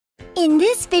In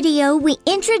this video, we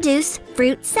introduce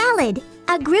Fruit Salad,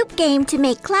 a group game to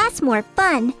make class more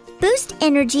fun, boost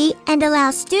energy, and allow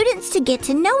students to get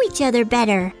to know each other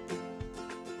better.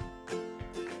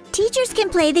 Teachers can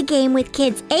play the game with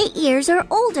kids 8 years or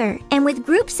older and with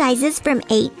group sizes from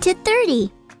 8 to 30.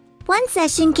 One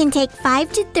session can take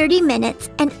 5 to 30 minutes,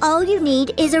 and all you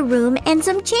need is a room and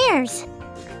some chairs.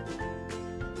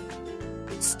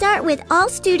 Start with all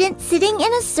students sitting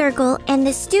in a circle and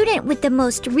the student with the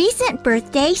most recent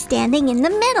birthday standing in the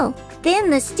middle. Then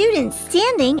the student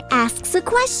standing asks a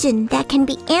question that can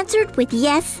be answered with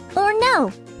yes or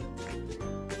no.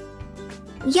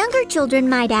 Younger children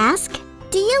might ask,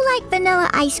 "Do you like vanilla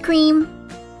ice cream?"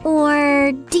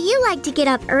 Or, "Do you like to get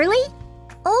up early?"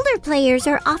 Older players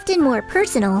are often more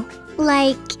personal,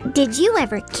 like, "Did you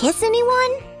ever kiss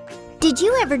anyone?" "Did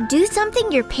you ever do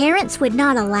something your parents would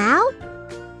not allow?"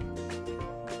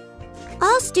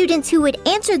 All students who would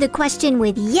answer the question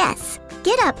with yes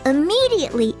get up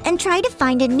immediately and try to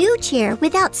find a new chair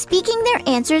without speaking their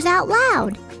answers out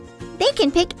loud. They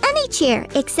can pick any chair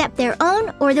except their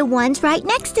own or the ones right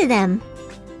next to them.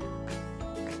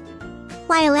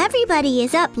 While everybody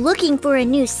is up looking for a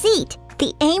new seat,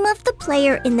 the aim of the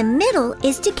player in the middle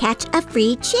is to catch a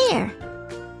free chair.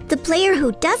 The player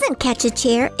who doesn't catch a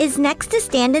chair is next to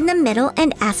stand in the middle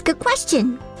and ask a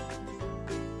question.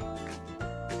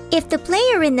 If the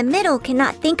player in the middle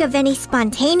cannot think of any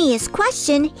spontaneous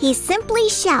question, he simply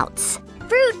shouts,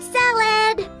 "Fruit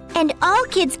salad!" and all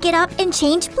kids get up and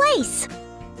change place.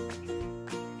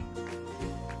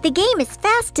 The game is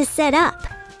fast to set up,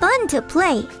 fun to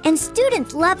play, and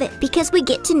students love it because we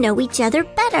get to know each other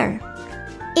better.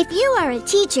 If you are a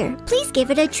teacher, please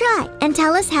give it a try and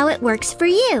tell us how it works for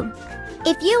you.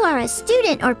 If you are a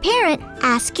student or parent,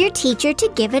 ask your teacher to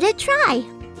give it a try.